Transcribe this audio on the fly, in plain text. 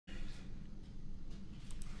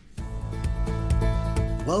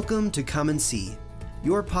Welcome to Come and See,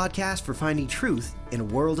 your podcast for finding truth in a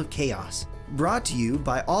world of chaos. Brought to you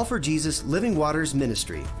by All for Jesus Living Waters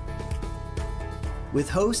Ministry. With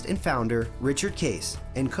host and founder Richard Case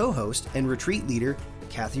and co-host and retreat leader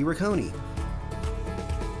Kathy Ricconi.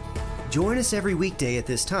 Join us every weekday at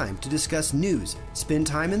this time to discuss news, spend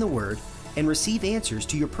time in the Word, and receive answers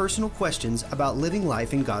to your personal questions about living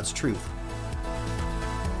life in God's truth.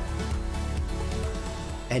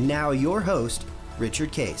 And now your host,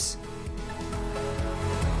 Richard Case.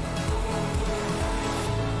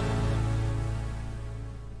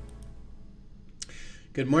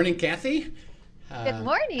 Good morning, Kathy. Good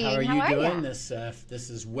morning. How are you doing? This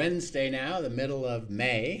is Wednesday now, the middle of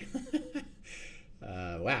May.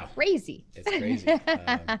 Wow, crazy! It's crazy.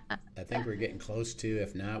 I think we're getting close to.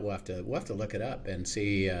 If not, we'll have to look it up and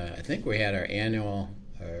see. I think we had our annual,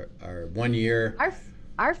 our 1 year.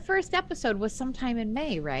 Our first episode was sometime in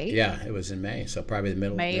May, right? Yeah, it was in May, so probably the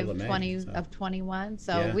middle of May. Of 21.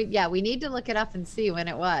 So yeah. we need to look it up and see when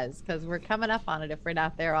it was, because we're coming up on it if we're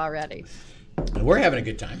not there already. We're having a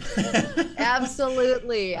good time.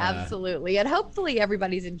 Absolutely. And hopefully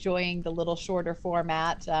everybody's enjoying the little shorter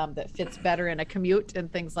format that fits better in a commute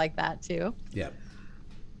and things like that too. Yeah.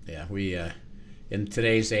 We in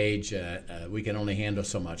today's age, we can only handle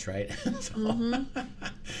so much, right?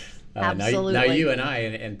 Absolutely. Now you and I,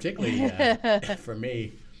 and particularly for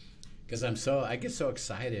me, because I get so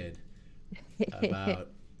excited about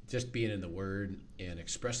just being in the Word and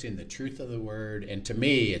expressing the truth of the Word. And to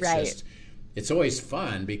me, it's it's always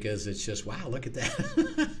fun because it's just, wow, look at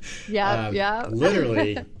that. Yeah.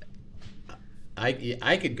 Literally,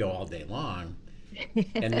 I could go all day long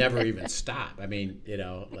and never even stop. I mean,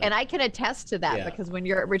 and I can attest to that because when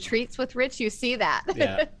you're at retreats with Rich, you see that.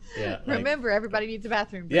 Yeah. Remember, everybody needs a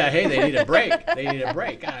bathroom break. Yeah. Hey, they need a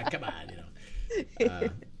break. Come on,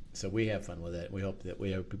 So we have fun with it. We hope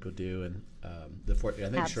people do, and I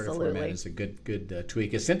think shorter format is a good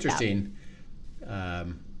tweak. It's interesting,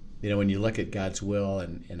 when you look at God's will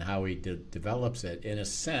and how He develops it. In a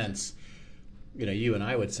sense, you and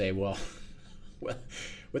I would say, well,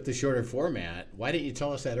 with the shorter format, why didn't you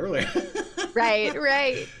tell us that earlier?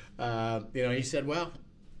 Right. He said, well,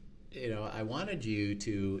 I wanted you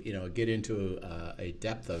to, get into a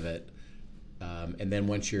depth of it. And then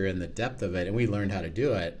once you're in the depth of it, and we learned how to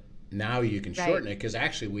do it, now you can shorten it, because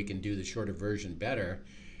actually we can do the shorter version better.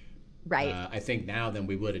 Right. I think now than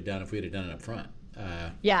we would have done if we would have done it up front.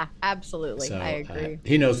 Yeah, absolutely. So, I agree.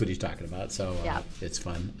 He knows what he's talking about, so it's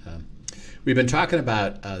fun. We've been talking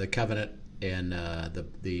about the covenant and the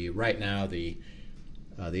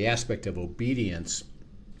aspect of obedience.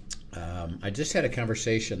 I just had a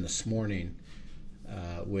conversation this morning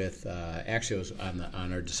with actually it was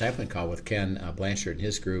on our discipling call with Ken Blanchard and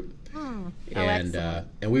his group, and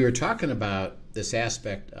we were talking about this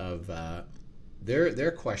aspect of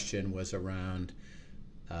their question was around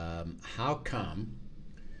how come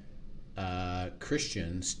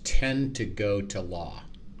Christians tend to go to law.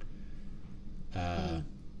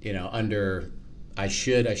 Under I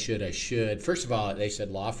should. First of all, they said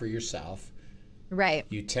law for yourself. Right.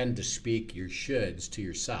 You tend to speak your shoulds to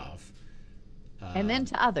yourself. And then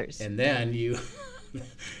to others. And then you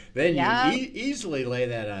easily lay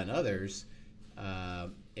that on others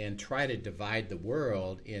and try to divide the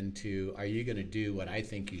world into, are you going to do what I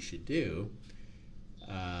think you should do?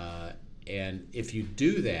 And if you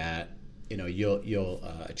do that, you'll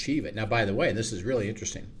achieve it. Now, by the way, and this is really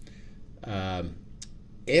interesting,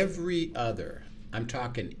 every other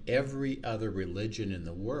religion in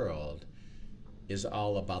the world is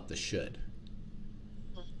all about the should.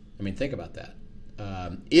 I mean, think about that.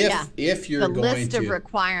 If you're the going list to, of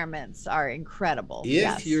requirements are incredible.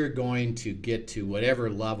 If you're going to get to whatever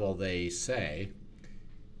level they say,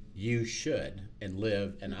 you should and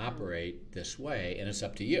live and operate this way, and it's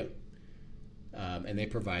up to you. And they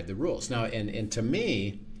provide the rules. Now, and to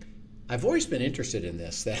me, I've always been interested in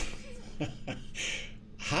this, that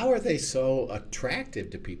how are they so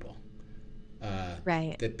attractive to people?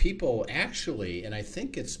 That people actually, and I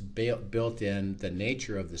think it's built in the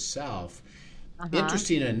nature of the self,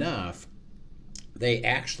 interesting enough, they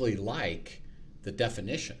actually like the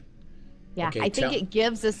definition. Yeah, okay, I think it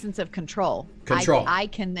gives a sense of control. I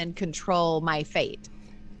can then control my fate.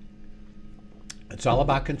 It's all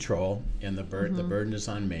about control, and the burden is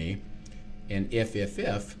on me. And if,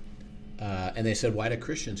 and they said, why do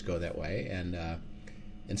Christians go that way?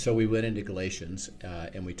 And so we went into Galatians,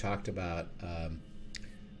 and we talked about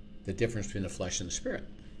the difference between the flesh and the spirit.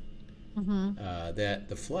 That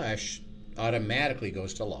the flesh automatically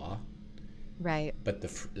goes to law, right? But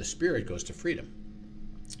the spirit goes to freedom.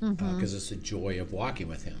 because it's the joy of walking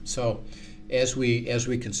with him. So as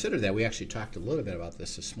we consider that, we actually talked a little bit about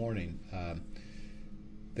this morning.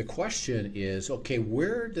 The question is, okay,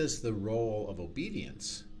 where does the role of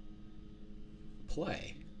obedience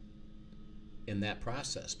play in that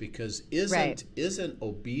process? Because isn't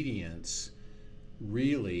obedience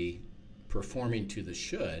really performing to the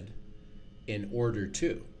should in order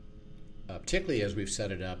to, particularly as we've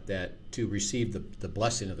set it up, that to receive the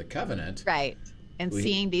blessing of the covenant, right? And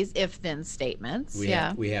seeing these if-then statements,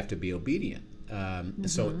 we have to be obedient.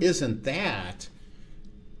 So isn't that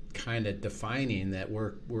kind of defining that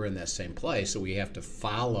we're in that same place? So we have to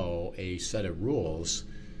follow a set of rules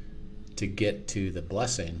to get to the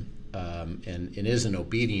blessing, and isn't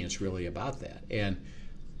obedience really about that? And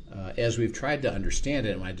as we've tried to understand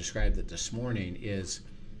it, and I described it this morning, is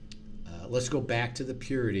let's go back to the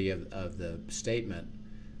purity of the statement.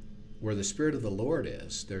 Where the Spirit of the Lord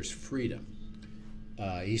is, there's freedom.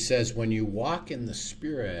 He says, when you walk in the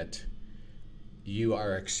Spirit, you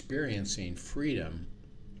are experiencing freedom.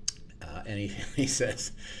 And he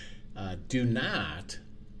says, do not,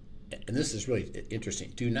 and this is really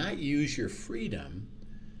interesting, do not use your freedom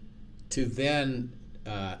to then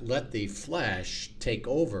let the flesh take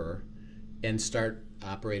over and start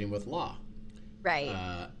operating with law. Right.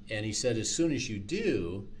 And he said, as soon as you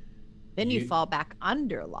do, then you fall back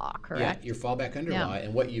under law, correct? Yeah, you fall back under law.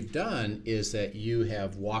 And what you've done is that you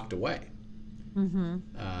have walked away. And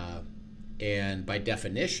by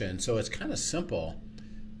definition, so it's kind of simple.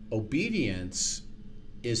 Obedience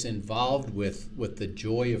is involved with the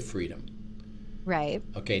joy of freedom. Right.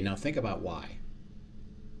 Okay, now think about why.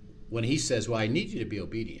 When he says, well, I need you to be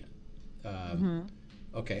obedient.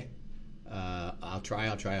 Okay, I'll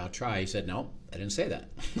try. He said, no, I didn't say that.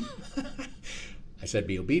 I said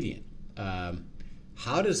be obedient.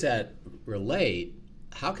 How does that relate?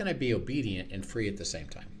 How can I be obedient and free at the same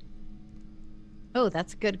time? Oh,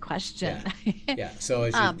 that's a good question. Yeah. So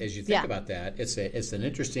as you think about that, it's an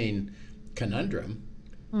interesting conundrum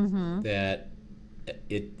that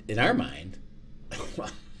in our mind,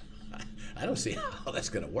 I don't see how that's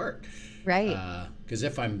going to work. Right. Because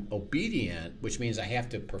if I'm obedient, which means I have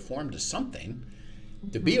to perform to something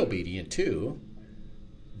to be obedient to,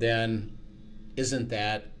 then isn't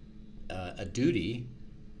that a duty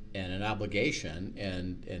and an obligation,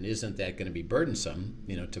 and isn't that going to be burdensome,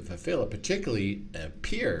 to fulfill? It particularly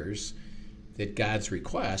appears that God's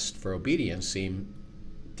request for obedience seem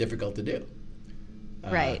difficult to do.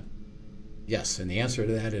 Right. Yes, and the answer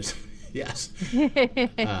to that is yes.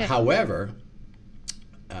 However,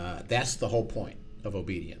 that's the whole point of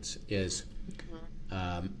obedience is,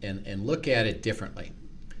 and look at it differently.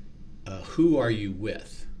 Who are you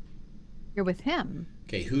with? You're with him.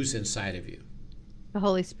 Okay, who's inside of you? The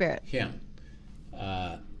Holy Spirit. Him.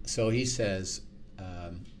 So he says,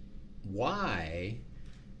 why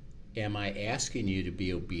am I asking you to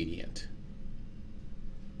be obedient?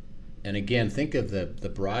 And again, think of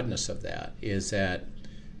the broadness of that, is that,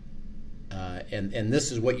 and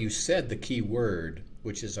this is what you said, the key word,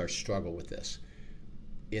 which is our struggle with this.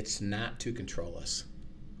 It's not to control us.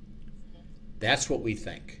 That's what we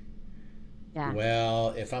think. Yeah. Well,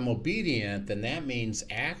 if I'm obedient, then that means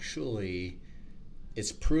actually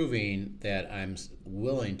it's proving that I'm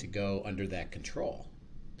willing to go under that control.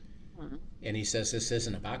 And he says this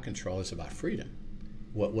isn't about control, it's about freedom.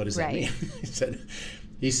 What does that mean?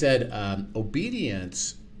 He said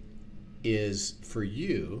obedience is for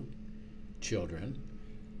you, children,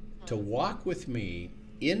 to walk with me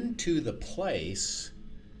into the place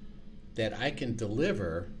that I can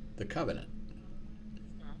deliver the covenant.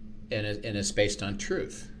 And it's based on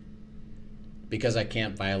truth. Because I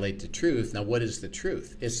can't violate the truth. Now, what is the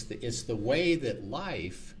truth? It's the way that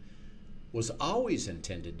life was always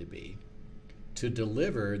intended to be, to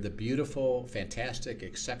deliver the beautiful, fantastic,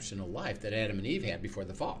 exceptional life that Adam and Eve had before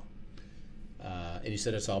the fall. And he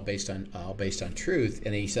said it's all based on truth.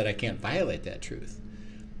 And he said I can't violate that truth.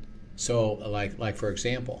 So, like for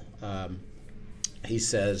example, he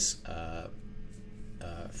says,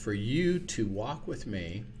 for you to walk with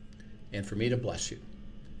me and for me to bless you,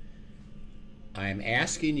 I am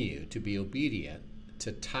asking you to be obedient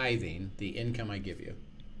to tithing the income I give you.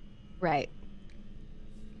 Right.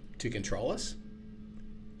 To control us?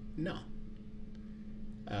 No.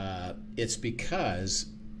 It's because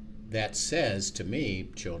that says to me,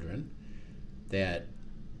 children, that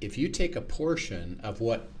if you take a portion of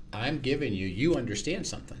what I'm giving you, you understand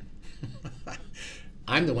something.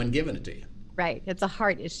 I'm the one giving it to you. Right. It's a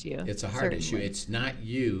heart issue. It's a heart issue. It's not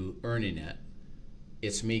you earning it.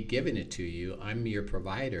 It's me giving it to you. I'm your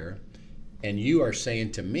provider. And you are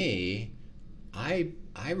saying to me, I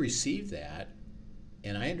receive that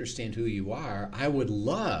and I understand who you are. I would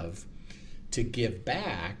love to give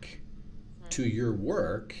back to your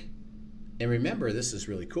work. And remember, this is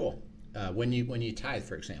really cool. When you tithe,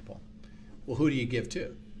 for example, well, who do you give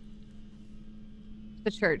to? The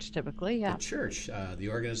church, typically, yeah. The church, the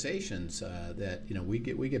organizations that we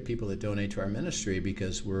get people that donate to our ministry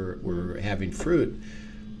because we're having fruit.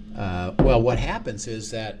 Well, what happens is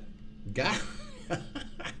that God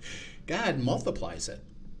multiplies it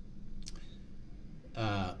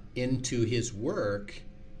into His work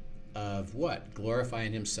of what?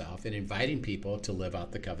 Glorifying Himself and inviting people to live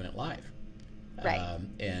out the covenant life. Right.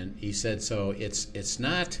 And He said, so it's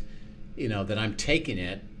not, that I'm taking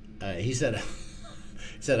it. He said,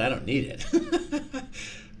 I don't need it.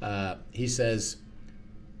 He says,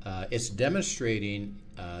 it's demonstrating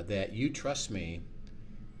that you trust me,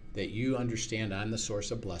 that you understand I'm the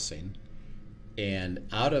source of blessing, and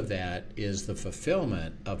out of that is the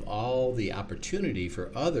fulfillment of all the opportunity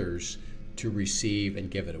for others to receive and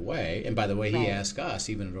give it away. And by the way, He asked us,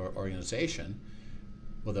 even at our organization,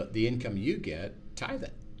 well, the income you get, tithe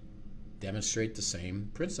it. Demonstrate the same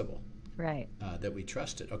principle. Right. That we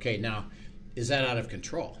trust it. Okay, now, is that out of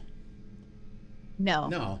control?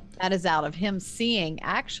 No. That is out of Him seeing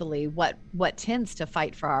actually what tends to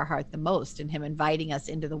fight for our heart the most, and Him inviting us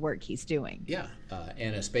into the work He's doing. Yeah,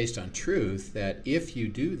 and it's based on truth that if you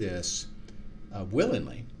do this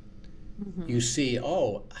willingly, you see,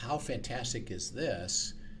 oh, how fantastic is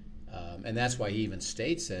this? And that's why He even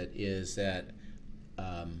states it, is that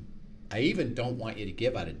I even don't want you to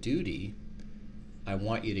give out of duty. I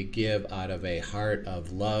want you to give out of a heart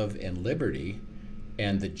of love and liberty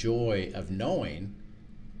and the joy of knowing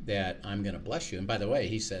that I'm going to bless you. And by the way,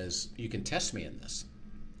 He says, you can test me in this.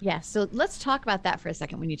 Yeah, so let's talk about that for a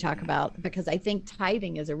second when you talk about, because I think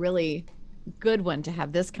tithing is a really good one to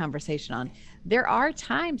have this conversation on. There are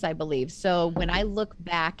times, I believe, so when I look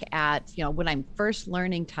back at, when I'm first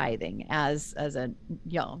learning tithing as a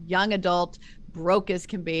young adult, broke as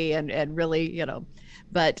can be, and really,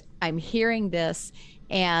 but I'm hearing this,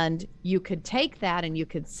 and you could take that and you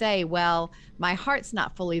could say, well, my heart's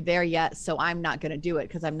not fully there yet, so I'm not going to do it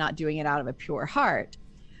because I'm not doing it out of a pure heart.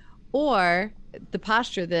 Or the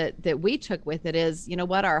posture that we took with it is,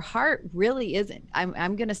 what, our heart really isn't.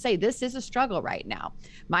 I'm going to say this is a struggle right now.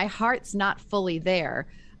 My heart's not fully there,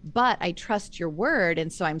 but I trust your word.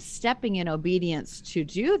 And so I'm stepping in obedience to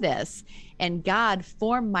do this. And God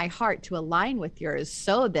formed my heart to align with yours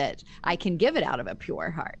so that I can give it out of a pure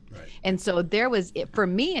heart. Right. And so for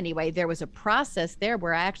me anyway, there was a process there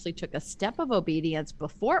where I actually took a step of obedience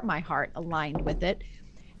before my heart aligned with it,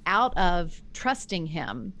 out of trusting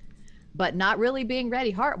Him, but not really being ready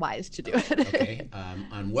heart-wise to do it. Okay.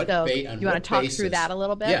 On what basis? You want to talk through that a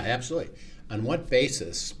little bit? Yeah, absolutely. On what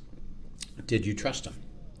basis did you trust Him?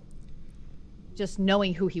 Just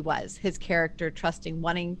knowing who He was, His character, trusting,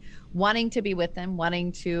 wanting to be with Him,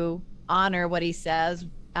 wanting to honor what He says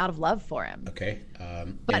out of love for Him. Okay.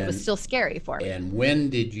 But it was still scary for me. And when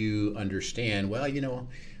did you understand, well,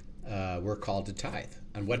 we're called to tithe?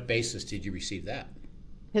 On what basis did you receive that?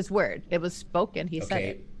 His word. It was spoken. He said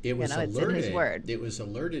it. It was alerted. It's in His word. It was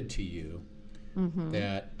alerted to you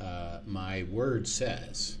that my word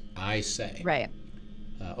says, I say. Right.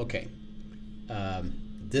 Okay.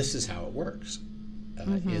 This is how it works.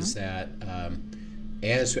 Is that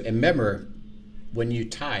remember, when you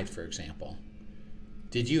tithe, for example,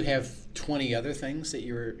 did you have 20 other things that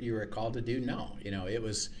you were called to do? No. It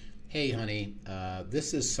was, hey, honey,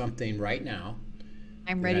 this is something right now.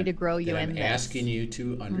 I'm ready to grow you in this. I'm asking you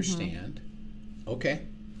to understand. Okay.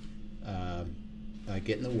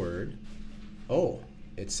 Get in the Word. Oh,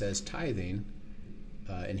 it says tithing,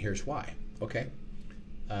 and here's why. Okay.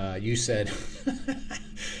 You said,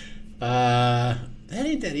 that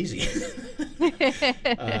ain't that easy.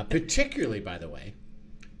 Particularly, by the way,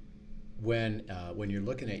 when you're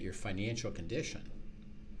looking at your financial condition.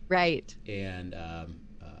 Right. And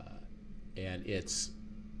it's,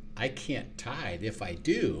 I can't tithe. If I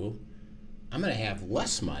do, I'm going to have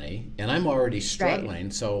less money, and I'm already struggling.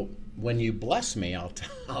 Right. So when you bless me, I'll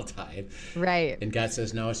tithe. Right. And God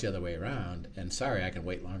says, no, it's the other way around. And sorry, I can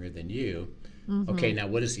wait longer than you. Okay, now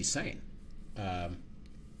what is He saying?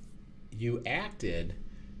 You acted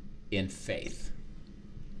in faith,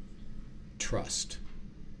 trust.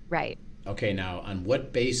 Right. Okay, now on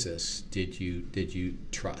what basis did you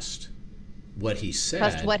trust what He said?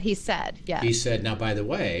 Trust what He said. Yeah. He said, now by the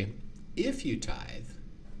way, if you tithe,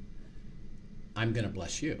 I'm going to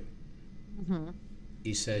bless you.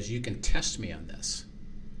 He says, you can test me on this.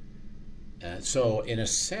 So in a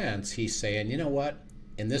sense, He's saying, you know what?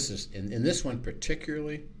 And this is in this one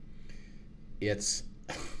particularly, it's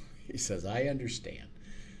He says, I understand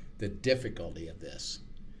the difficulty of this.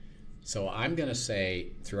 So I'm going to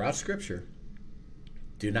say throughout Scripture,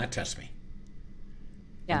 do not test me.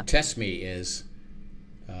 Yeah. And test me is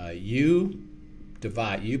you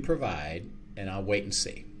provide, and I'll wait and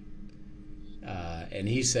see. And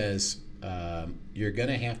he says, you're going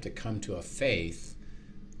to have to come to a faith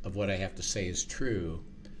of what I have to say is true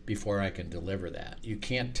before I can deliver that. You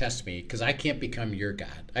can't test me because I can't become your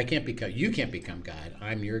God. You can't become God.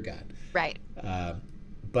 I'm your God. Right.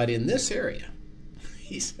 But in this area,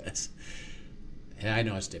 he says, and I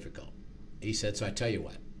know it's difficult. He said, so I tell you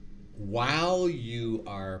what, while you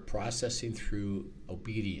are processing through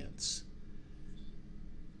obedience,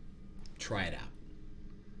 try it out.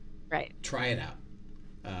 Right. Try it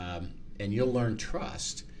out. And you'll learn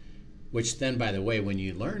trust, which then, by the way, when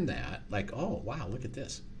you learn that, like, oh, wow, look at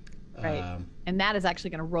this. Right. And that is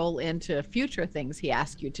actually going to roll into future things he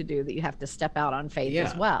asks you to do that you have to step out on faith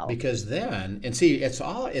as well. Because then, and see, it's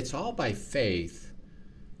all by faith.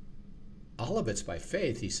 All of it's by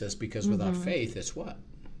faith, he says, because without faith, it's what?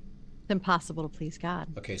 It's impossible to please God.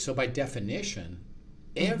 Okay, so by definition,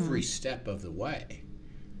 every step of the way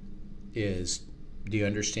is, do you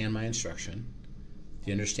understand my instruction? Do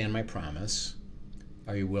you understand my promise?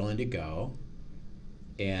 Are you willing to go?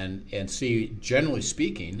 And see, generally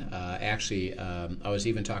speaking, actually, I was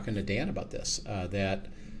even talking to Dan about this, that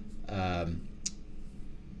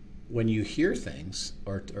when you hear things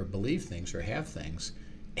or believe things or have things,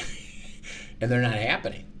 and they're not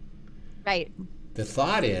happening, right? The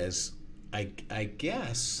thought is, I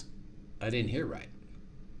guess I didn't hear right.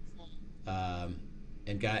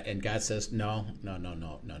 And God says, no.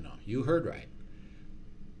 You heard right.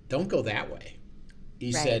 Don't go that way.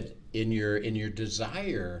 He said, in your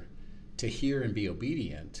desire to hear and be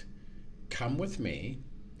obedient, come with me,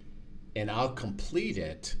 and I'll complete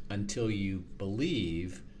it until you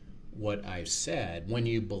believe what I've said. When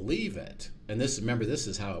you believe it, and this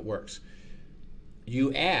is how it works.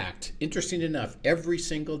 You act, interesting enough, every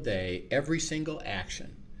single day, every single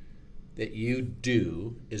action that you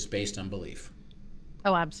do is based on belief.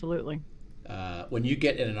 Oh, absolutely. When you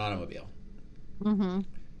get in an automobile, and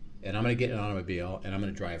I'm going to get in an automobile and I'm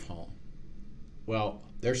going to drive home. Well,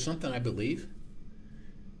 there's something I believe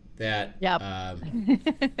that that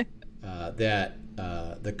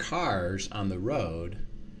the cars on the road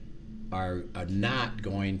are not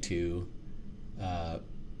going to,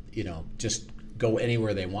 just go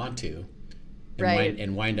anywhere they want to,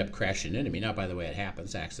 and wind up crashing into me. Now, by the way, it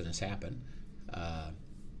happens. Accidents happen,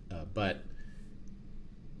 but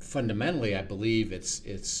fundamentally, I believe it's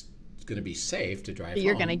going to be safe to drive.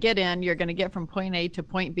 You're going to get in. You're going to get from point A to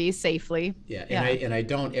point B safely. Yeah, and I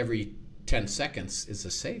don't every 10 seconds. Is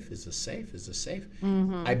this safe? Is this safe? Is this safe?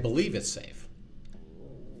 I believe it's safe.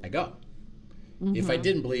 I go. If I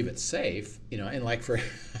didn't believe it's safe, and like for,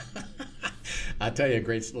 I'll tell you a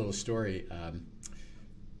great little story.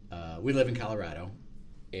 We live in Colorado,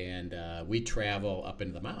 and we travel up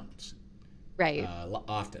into the mountains. Right.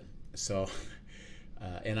 Often. So,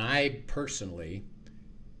 and I personally,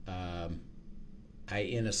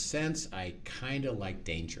 in a sense, I kind of like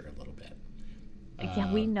danger a little bit.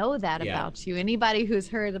 Yeah, we know that about you. Anybody who's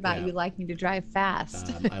heard about you liking to drive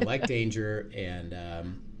fast. I like danger, and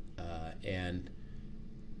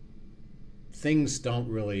things don't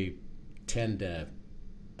really tend to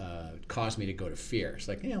cause me to go to fear. It's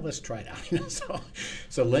like, let's try it out.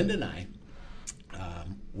 So Linda and I,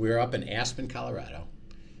 we're up in Aspen, Colorado,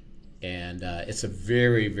 and it's a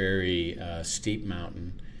very, very steep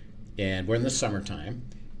mountain, and we're in the summertime,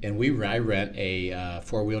 and I rent a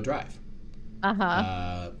four-wheel drive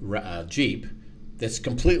Jeep that's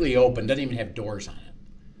completely open, doesn't even have doors on it.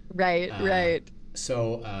 Right.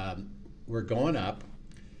 So we're going up,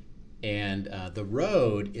 and the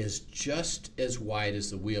road is just as wide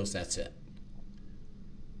as the wheels. That's it.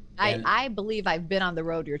 I believe I've been on the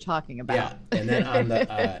road you're talking about. Yeah, and then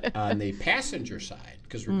on the passenger side,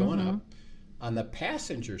 because we're going up, on the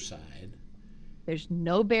passenger side, there's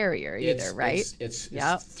no barrier either, right? It's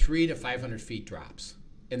 300 to 500 feet drops,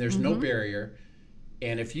 and there's no barrier.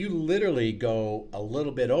 And if you literally go a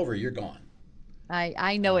little bit over, you're gone.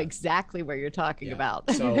 I know exactly what you're talking about.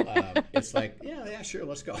 So it's like, yeah, sure,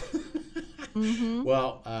 let's go.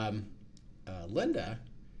 Well, Linda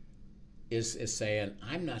is saying,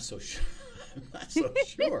 I'm not so sure. I'm not so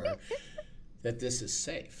sure that this is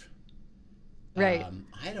safe. Right.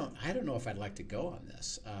 I don't know if I'd like to go on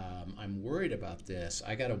this. I'm worried about this.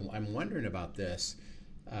 I'm wondering about this.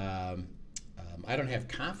 I don't have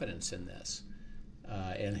confidence in this.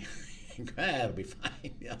 And it'll be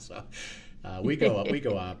fine. So we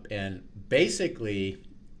go up, and basically,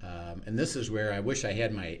 and this is where I wish I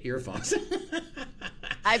had my earphones.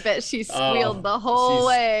 I bet she squealed the whole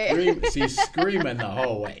way. She's screaming the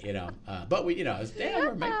whole way, But we, we made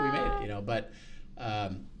it, But,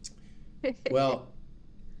 well,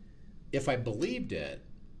 if I believed it,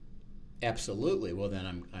 absolutely. Well, then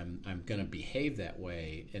I'm going to behave that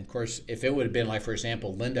way. And of course, if it would have been like, for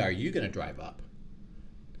example, Linda, are you going to drive up?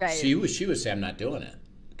 Right. She would say, I'm not doing it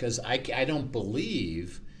because I don't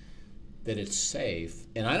believe that it's safe,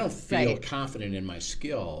 and I don't feel confident in my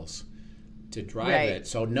skills to drive it.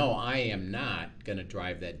 So no, I am not going to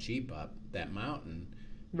drive that Jeep up that mountain,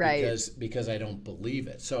 because I don't believe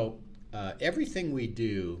it. So everything we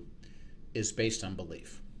do is based on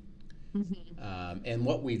belief, and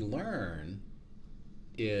what we learn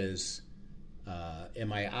is,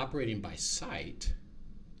 am I operating by sight?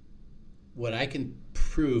 What I can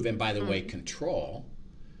prove, and by the way, control,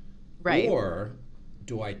 or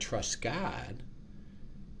do I trust God,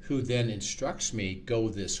 who then instructs me, go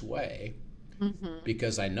this way,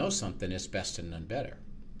 because I know something is best and none better.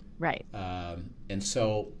 Right. And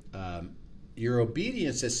so your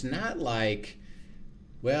obedience, it's not like,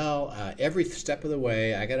 well, every step of the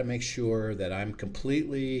way, I got to make sure that I'm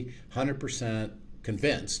completely 100%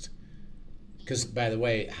 convinced. Because, by the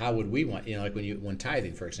way, how would we want, like when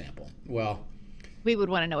tithing, for example? Well, we would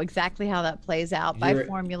want to know exactly how that plays out by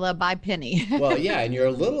formula, by penny. Well, yeah, and you're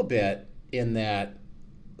a little bit in that,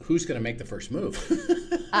 who's going to make the first move?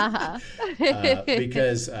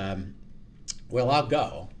 Because, well, I'll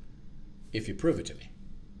go if you prove it to me.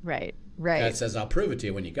 Right. God says, I'll prove it to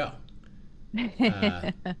you when you go.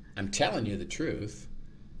 I'm telling you the truth.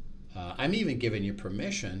 I'm even giving you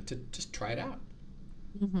permission to just try it out.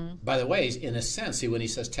 By the way, in a sense, see, when he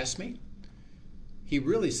says, test me, he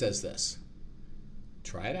really says this.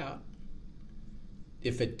 Try it out.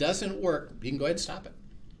 If it doesn't work, you can go ahead and stop it.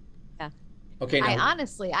 Yeah. Okay. Now,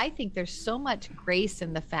 I think there's so much grace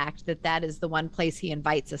in the fact that is the one place he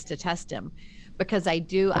invites us to test him, because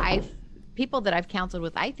people that I've counseled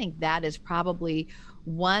with, I think that is probably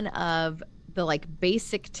one of the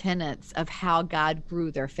basic tenets of how God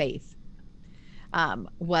grew their faith.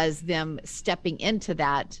 Was them stepping into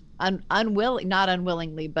that not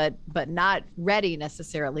unwillingly, but not ready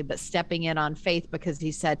necessarily, but stepping in on faith because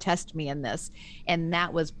he said, test me in this. And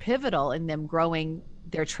that was pivotal in them growing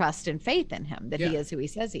their trust and faith in him, that he is who he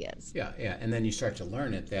says he is. Yeah. And then you start to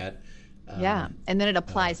learn it that. And then it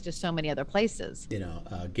applies to so many other places.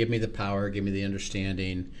 Give me the power, give me the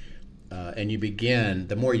understanding. And you begin,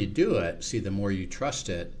 the more you do it, the more you trust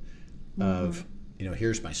it of,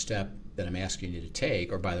 here's my step that I'm asking you to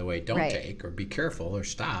take, or by the way, don't take, or be careful, or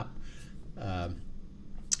stop.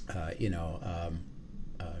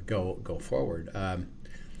 Go forward.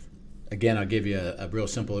 Again, I'll give you a real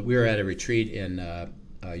simple. We were at a retreat in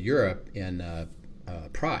Europe, in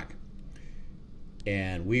Prague,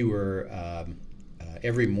 and we were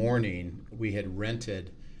every morning we had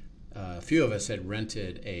rented. A few of us had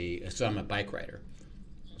rented so I'm a bike rider.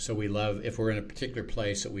 So we love, if we're in a particular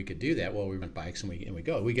place that we could do that, well, we rent bikes and we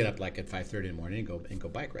go. We get up at 5:30 in the morning and go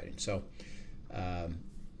bike riding. So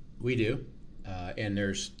we do. And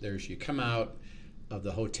there's you come out of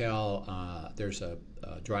the hotel, there's a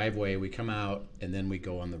driveway. We come out and then we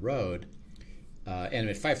go on the road. And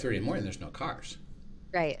at 5:30 in the morning, there's no cars.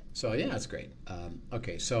 Right. So yeah, that's great.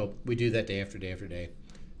 Okay, so we do that day after day after day.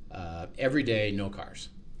 Every day, no cars.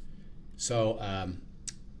 So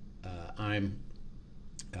I'm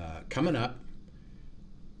coming up,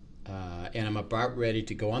 and I'm about ready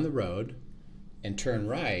to go on the road and turn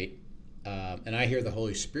right, and I hear the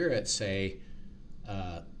Holy Spirit say,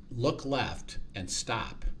 look left and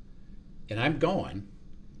stop. And I'm going,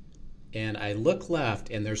 and I look left,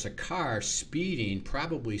 and there's a car speeding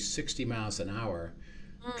probably 60 miles an hour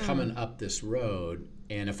coming up this road,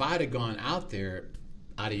 and if I'd have gone out there,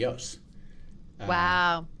 adios.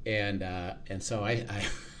 Wow. And so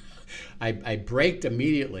I braked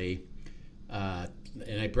immediately, and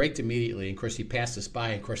of course he passed us by,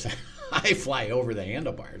 and of course I fly over the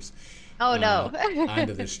handlebars. Oh no!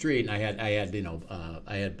 Onto the street, and I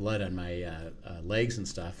had blood on my legs and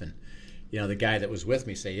stuff, and the guy that was with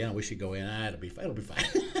me say, we should go in. It'll be fine.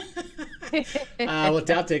 I'll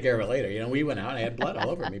take care of it later. We went out, and I had blood all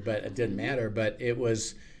over me, but it didn't matter. But it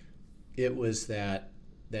was that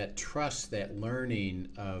trust, that learning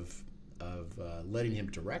of letting him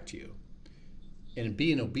direct you, and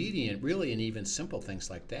being obedient, really, and even simple things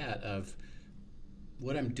like that, of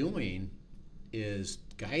what I'm doing is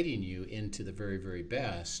guiding you into the very, very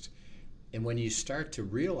best. And when you start to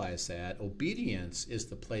realize that, obedience is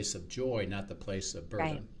the place of joy, not the place of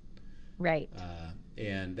burden. Right.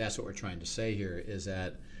 And that's what we're trying to say here, is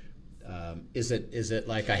that Is it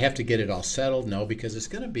like I have to get it all settled? No, because it's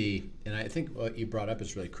going to be, and I think what you brought up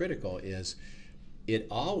is really critical, is it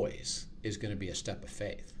always is going to be a step of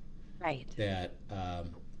faith. Right. That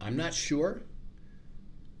I'm not sure,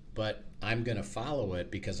 but I'm going to follow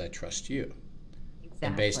it because I trust you. Exactly.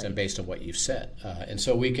 And based on what you've said. And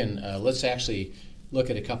so we can, let's actually look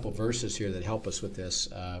at a couple verses here that help us with this.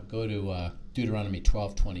 Go to Deuteronomy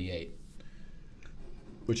 12:28.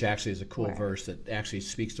 Which actually is a cool verse that actually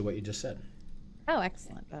speaks to what you just said. Oh,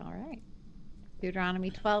 excellent. All right.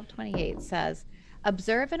 Deuteronomy 12:28 says,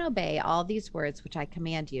 "Observe and obey all these words which I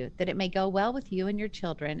command you, that it may go well with you and your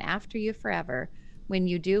children after you forever, when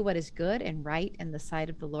you do what is good and right in the sight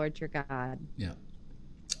of the Lord your God." Yeah.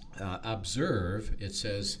 Observe, it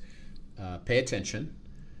says, pay attention,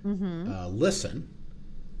 listen,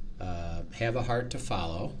 have a heart to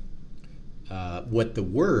follow, what the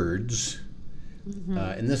words...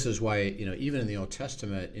 and this is why, even in the Old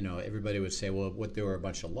Testament, everybody would say, well, what, there were a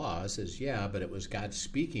bunch of laws. Is yeah, but it was God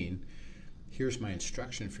speaking, here's my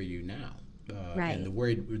instruction for you now. Right. And the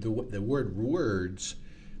word words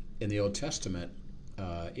in the Old Testament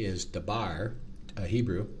is dabar,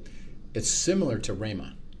 Hebrew. It's similar to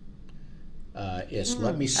rhema. It's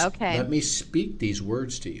let me speak these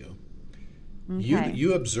words to you. Okay.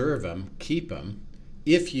 You observe them, keep them.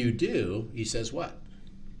 If you do, he says what?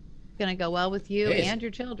 Going to go well with you and your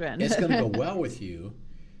children. It's going to go well with you,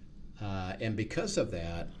 and because of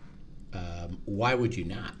that, why would you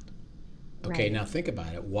not? Okay, Now think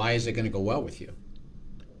about it. Why is it going to go well with you?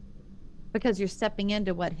 Because you're stepping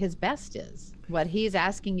into what his best is. What he's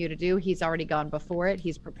asking you to do, he's already gone before it.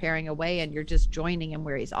 He's preparing a way, and you're just joining him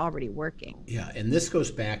where he's already working. Yeah, and this goes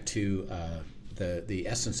back to the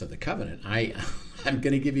essence of the covenant. I'm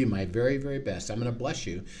going to give you my very, very best. I'm going to bless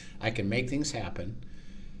you. I can make things happen.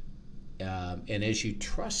 And as you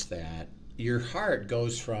trust that, your heart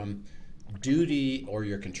goes from duty or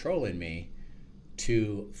you're controlling me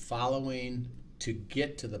to following to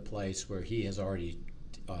get to the place where he has already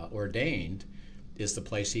ordained is the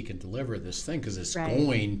place he can deliver this thing, because it's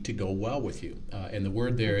going to go well with you. And the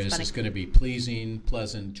word there is it's going to be pleasing,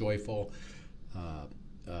 pleasant, joyful.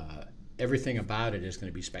 Everything about it is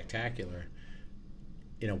going to be spectacular.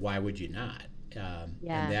 Why would you not?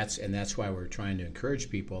 And that's why we're trying to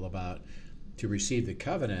encourage people to receive the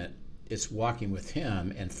covenant. It's walking with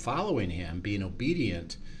him and following him, being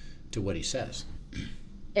obedient to what he says.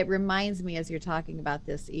 It reminds me, as you're talking about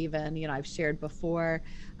this, even, I've shared before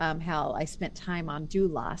how I spent time on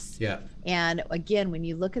doulos. Yeah. And again, when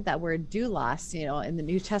you look at that word doulos, in the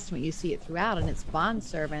New Testament, you see it throughout, and it's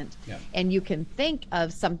bondservant. Yeah. And you can think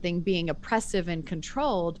of something being oppressive and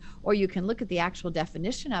controlled, or you can look at the actual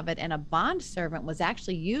definition of it, and a bondservant was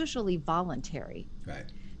actually usually voluntary. Right.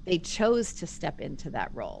 They chose to step into that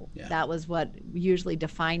role. Yeah. That was what usually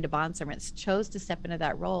defined a bondservant, chose to step into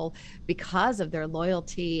that role because of their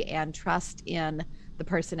loyalty and trust in the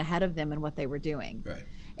person ahead of them and what they were doing. Right.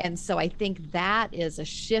 And so I think that is a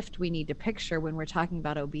shift we need to picture when we're talking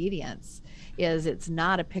about obedience. It's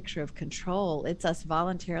not a picture of control. It's us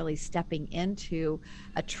voluntarily stepping into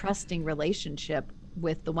a trusting relationship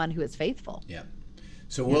with the one who is faithful. Yeah.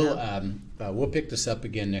 So we'll pick this up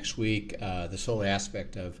again next week, this whole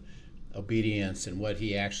aspect of obedience and what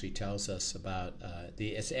he actually tells us about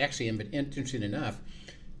it's actually interesting enough.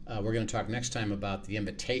 We're going to talk next time about the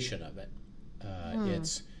invitation of it.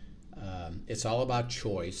 It's all about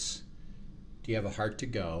choice. Do you have a heart to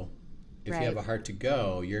go? If you have a heart to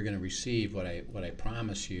go, you're going to receive what I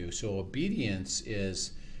promise you. So obedience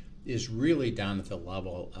is really down at the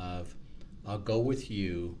level of, I'll go with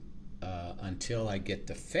you until I get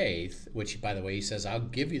to faith, which, by the way, he says, I'll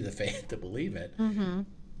give you the faith to believe it. Mm-hmm.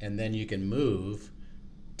 And then you can move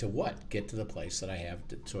to what? Get to the place that I have,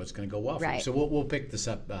 so it's going to go well for you. So we'll pick this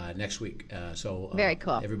up next week. Very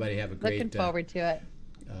cool. Everybody have a great... Looking forward to it.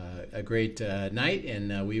 A great night,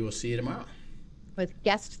 and we will see you tomorrow. With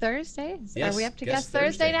Guest Thursday? Yes, are we up to Guest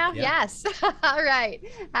Thursday now? Yeah. Yes. All right.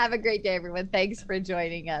 Have a great day, everyone. Thanks for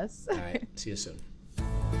joining us. All right. See you soon.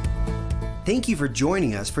 Thank you for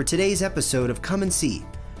joining us for today's episode of Come and See,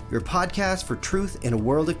 your podcast for truth in a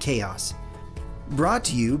world of chaos. Brought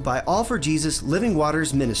to you by All for Jesus Living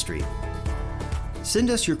Waters Ministry. Send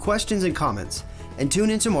us your questions and comments, and tune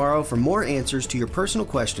in tomorrow for more answers to your personal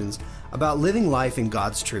questions about living life in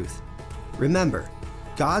God's truth. Remember,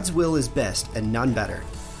 God's will is best and none better.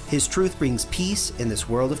 His truth brings peace in this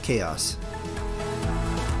world of chaos.